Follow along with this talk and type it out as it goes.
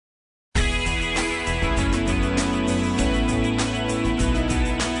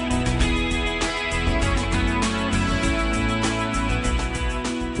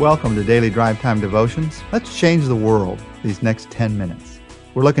Welcome to Daily Drive Time Devotions. Let's change the world these next 10 minutes.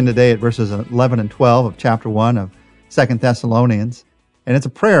 We're looking today at verses 11 and 12 of chapter 1 of 2 Thessalonians, and it's a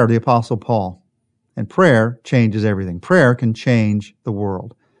prayer of the Apostle Paul. And prayer changes everything. Prayer can change the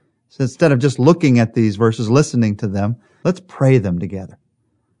world. So instead of just looking at these verses, listening to them, let's pray them together.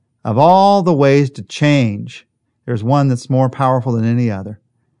 Of all the ways to change, there's one that's more powerful than any other.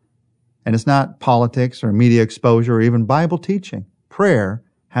 And it's not politics or media exposure or even Bible teaching. Prayer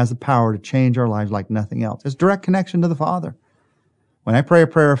has the power to change our lives like nothing else. It's direct connection to the Father. When I pray a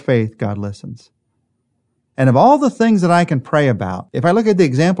prayer of faith, God listens. And of all the things that I can pray about, if I look at the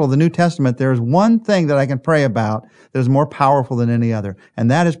example of the New Testament, there's one thing that I can pray about that is more powerful than any other,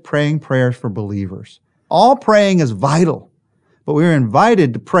 and that is praying prayers for believers. All praying is vital, but we're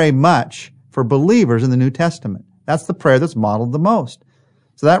invited to pray much for believers in the New Testament. That's the prayer that's modeled the most.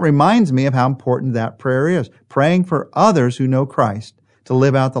 So that reminds me of how important that prayer is, praying for others who know Christ to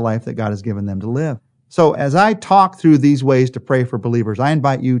live out the life that God has given them to live. So as I talk through these ways to pray for believers, I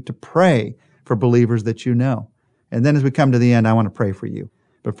invite you to pray for believers that you know. And then as we come to the end, I want to pray for you.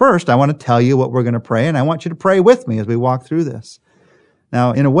 But first, I want to tell you what we're going to pray, and I want you to pray with me as we walk through this.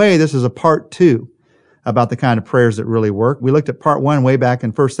 Now, in a way, this is a part 2 about the kind of prayers that really work. We looked at part 1 way back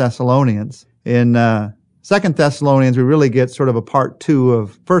in 1 Thessalonians. In 2 Thessalonians, we really get sort of a part 2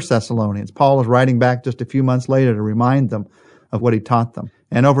 of 1 Thessalonians. Paul is writing back just a few months later to remind them of what he taught them.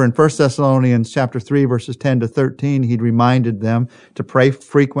 And over in 1 Thessalonians chapter 3, verses 10 to 13, he'd reminded them to pray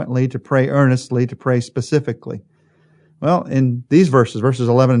frequently, to pray earnestly, to pray specifically. Well, in these verses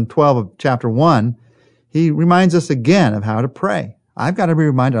 11 and 12 of chapter 1, he reminds us again of how to pray. I've got to be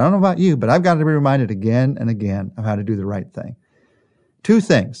reminded, I don't know about you, but I've got to be reminded again and again of how to do the right thing. 2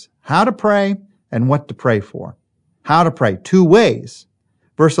 things, how to pray and what to pray for. How to pray, 2 ways.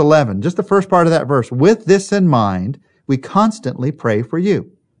 Verse 11, just the first part of that verse, with this in mind, we constantly pray for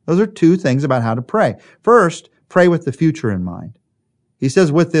you. Those are 2 things about how to pray. First, pray with the future in mind. He says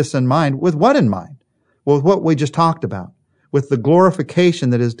with this in mind. With what in mind? Well, with what we just talked about. With the glorification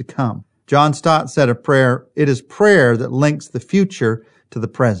that is to come. John Stott said of prayer, it is prayer that links the future to the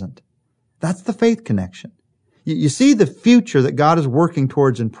present. That's the faith connection. You see the future that God is working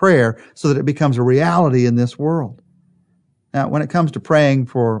towards in prayer so that it becomes a reality in this world. Now, when it comes to praying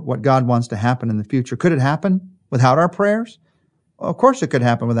for what God wants to happen in the future, could it happen without our prayers? Well, of course it could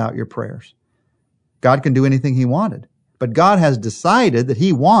happen without your prayers. God can do anything He wanted. But God has decided that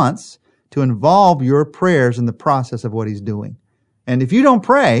He wants to involve your prayers in the process of what He's doing. And if you don't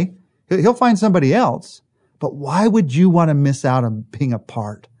pray, He'll find somebody else. But why would you want to miss out on being a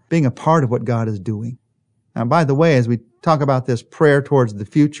part of what God is doing? Now, by the way, as we talk about this prayer towards the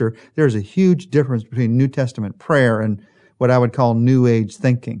future, there's a huge difference between New Testament prayer and what I would call New Age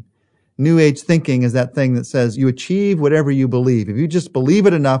thinking. New Age thinking is that thing that says you achieve whatever you believe. If you just believe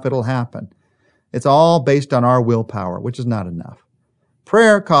it enough, it'll happen. It's all based on our willpower, which is not enough.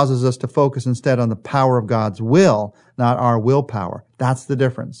 Prayer causes us to focus instead on the power of God's will, not our willpower. That's the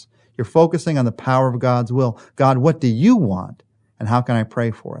difference. You're focusing on the power of God's will. God, what do you want? And how can I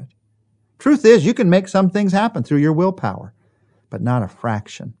pray for it? Truth is, you can make some things happen through your willpower, but not a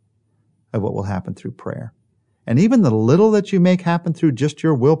fraction of what will happen through prayer. And even the little that you make happen through just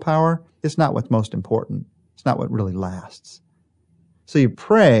your willpower is not what's most important. It's not what really lasts. So you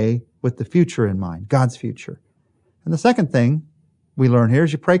pray with the future in mind, God's future. And the second thing we learn here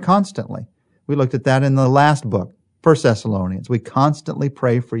is you pray constantly. We looked at that in the last book, 1 Thessalonians. We constantly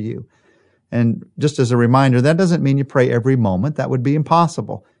pray for you. And just as a reminder, that doesn't mean you pray every moment. That would be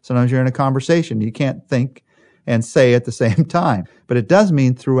impossible. Sometimes you're in a conversation. You can't think and say at the same time. But it does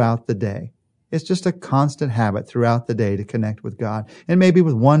mean throughout the day. It's just a constant habit throughout the day to connect with God. And maybe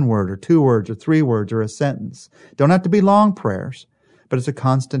with 1 word or 2 words or 3 words or a sentence. Don't have to be long prayers, but it's a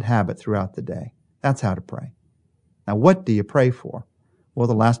constant habit throughout the day. That's how to pray. Now, what do you pray for? Well,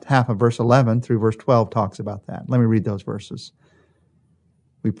 the last half of verse 11 through verse 12 talks about that. Let me read those verses.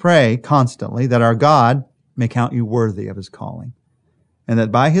 We pray constantly that our God may count you worthy of His calling, and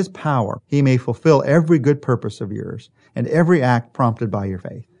that by His power He may fulfill every good purpose of yours and every act prompted by your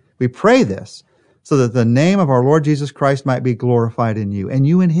faith. We pray this so that the name of our Lord Jesus Christ might be glorified in you and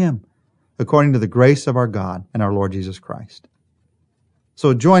you in Him, according to the grace of our God and our Lord Jesus Christ.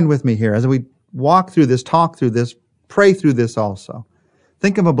 So join with me here as we walk through this, talk through this, pray through this also.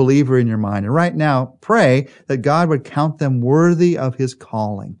 Think of a believer in your mind. And right now, pray that God would count them worthy of His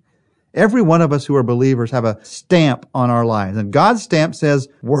calling. Every one of us who are believers have a stamp on our lives. And God's stamp says,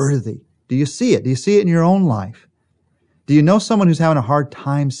 worthy. Do you see it? Do you see it in your own life? Do you know someone who's having a hard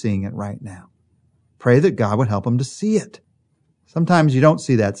time seeing it right now? Pray that God would help them to see it. Sometimes you don't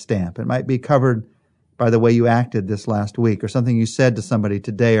see that stamp. It might be covered by the way you acted this last week, or something you said to somebody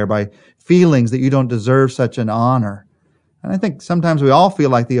today, or by feelings that you don't deserve such an honor. And I think sometimes we all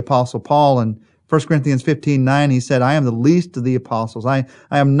feel like the Apostle Paul in 1 Corinthians 15:9, he said, I am the least of the apostles. I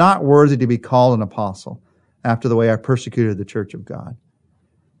am not worthy to be called an apostle after the way I persecuted the church of God.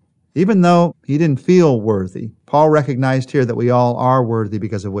 Even though he didn't feel worthy, Paul recognized here that we all are worthy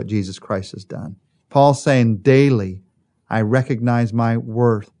because of what Jesus Christ has done. Paul's saying daily, I recognize my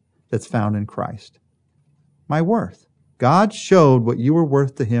worth that's found in Christ. My worth. God showed what you were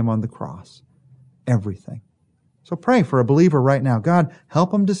worth to him on the cross. Everything. So pray for a believer right now. God,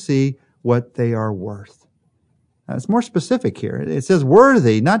 help them to see what they are worth. Now, it's more specific here. It says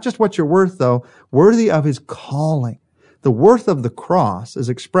worthy, not just what you're worth, though, worthy of his calling. The worth of the cross is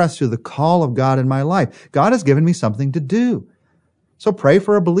expressed through the call of God in my life. God has given me something to do. So pray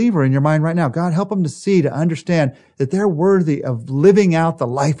for a believer in your mind right now. God, help them to see, to understand that they're worthy of living out the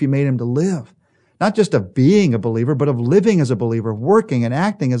life you made them to live. Not just of being a believer, but of living as a believer, of working and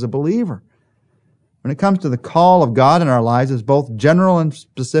acting as a believer. When it comes to the call of God in our lives, it's both general and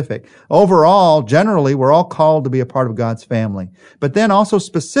specific. Overall, generally, we're all called to be a part of God's family. But then also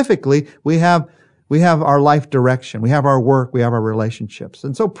specifically, we have our life direction. We have our work. We have our relationships.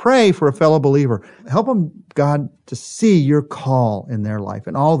 And so pray for a fellow believer. Help them, God, to see your call in their life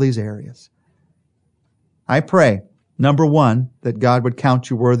in all these areas. I pray, number one, that God would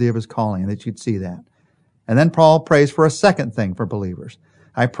count you worthy of his calling and that you'd see that. And then Paul prays for a second thing for believers.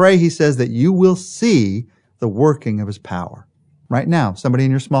 I pray, he says, that you will see the working of his power. Right now, somebody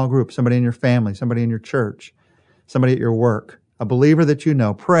in your small group, somebody in your family, somebody in your church, somebody at your work, a believer that you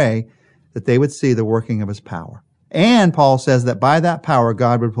know, pray that they would see the working of his power. And Paul says that by that power,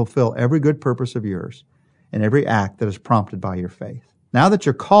 God would fulfill every good purpose of yours and every act that is prompted by your faith. Now that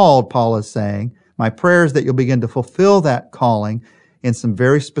you're called, Paul is saying, my prayer is that you'll begin to fulfill that calling in some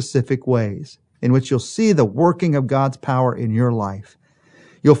very specific ways, in which you'll see the working of God's power in your life.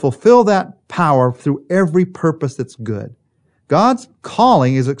 You'll fulfill that power through every purpose that's good. God's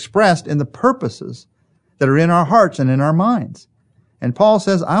calling is expressed in the purposes that are in our hearts and in our minds. And Paul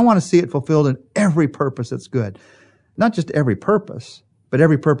says, I want to see it fulfilled in every purpose that's good. Not just every purpose, but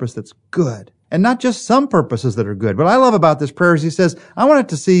every purpose that's good. And not just some purposes that are good. What I love about this prayer is he says, I want it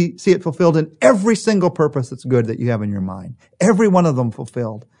to see it fulfilled in every single purpose that's good that you have in your mind. Every one of them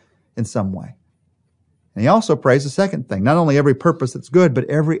fulfilled in some way. And he also prays the second thing, not only every purpose that's good, but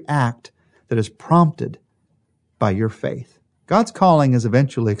every act that is prompted by your faith. God's calling is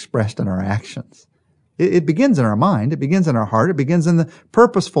eventually expressed in our actions. It begins in our mind, it begins in our heart, it begins in the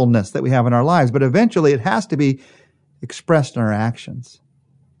purposefulness that we have in our lives, but eventually it has to be expressed in our actions.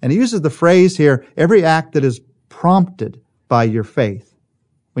 And he uses the phrase here, every act that is prompted by your faith.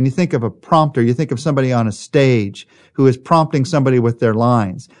 When you think of a prompter, you think of somebody on a stage who is prompting somebody with their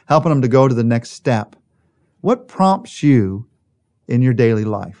lines, helping them to go to the next step. What prompts you in your daily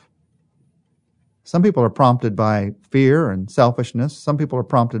life? Some people are prompted by fear and selfishness. Some people are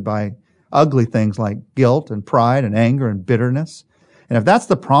prompted by ugly things like guilt and pride and anger and bitterness. And if that's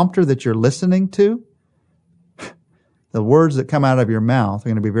the prompter that you're listening to, the words that come out of your mouth are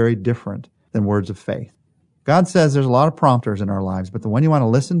going to be very different than words of faith. God says there's a lot of prompters in our lives, but the one you want to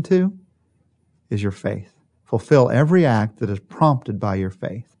listen to is your faith. Fulfill every act that is prompted by your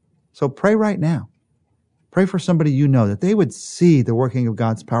faith. So pray right now. Pray for somebody you know, that they would see the working of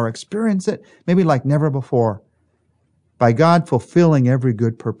God's power, experience it maybe like never before, by God fulfilling every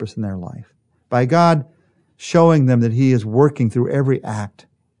good purpose in their life, by God showing them that he is working through every act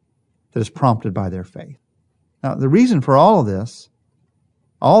that is prompted by their faith. Now, the reason for all of this,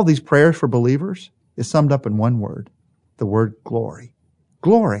 all of these prayers for believers, is summed up in one word, the word glory.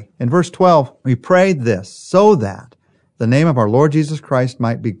 Glory. In verse 12, we prayed this, so that the name of our Lord Jesus Christ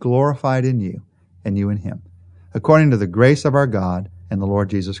might be glorified in you, and you in him, according to the grace of our God and the Lord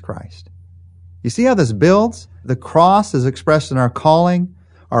Jesus Christ. You see how this builds? The cross is expressed in our calling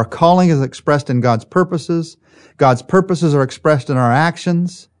is expressed in God's purposes are expressed in our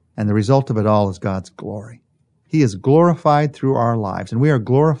actions, and the result of it all is God's glory. He is glorified through our lives, and we are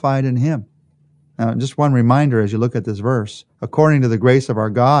glorified in him. Now, just one reminder as you look at this verse, according to the grace of our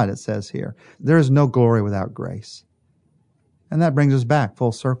God, it says here, there is no glory without grace. And that brings us back,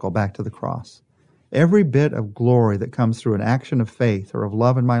 full circle, back to the cross. Every bit of glory that comes through an action of faith or of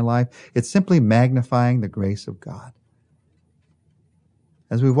love in my life, it's simply magnifying the grace of God.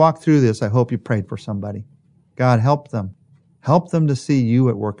 As we walk through this, I hope you prayed for somebody. God, help them. Help them to see you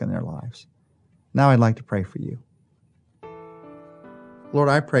at work in their lives. Now I'd like to pray for you. Lord,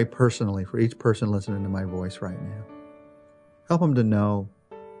 I pray personally for each person listening to my voice right now. Help them to know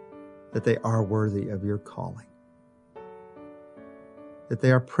that they are worthy of your calling, that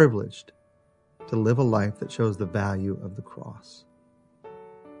they are privileged to live a life that shows the value of the cross.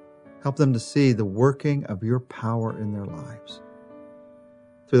 Help them to see the working of your power in their lives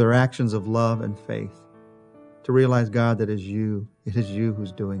through their actions of love and faith, to realize, God, that it is you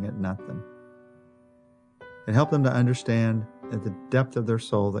who's doing it, not them. And help them to understand at the depth of their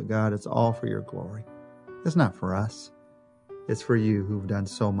soul that, God, it's all for your glory. It's not for us. It's for you who've done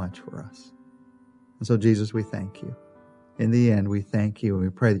so much for us. And so, Jesus, we thank you. In the end, we thank you and we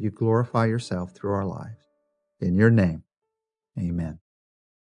pray that you glorify yourself through our lives. In your name, amen.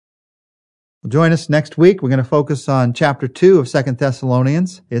 Well, join us next week. We're going to focus on chapter 2 of 2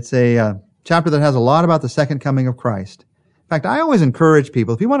 Thessalonians. It's a chapter that has a lot about the second coming of Christ. In fact, I always encourage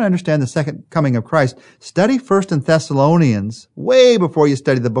people, if you want to understand the second coming of Christ, study 1 Thessalonians way before you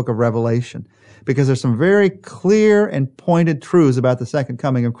study the book of Revelation, because there's some very clear and pointed truths about the second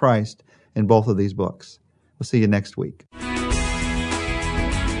coming of Christ in both of these books. We'll see you next week.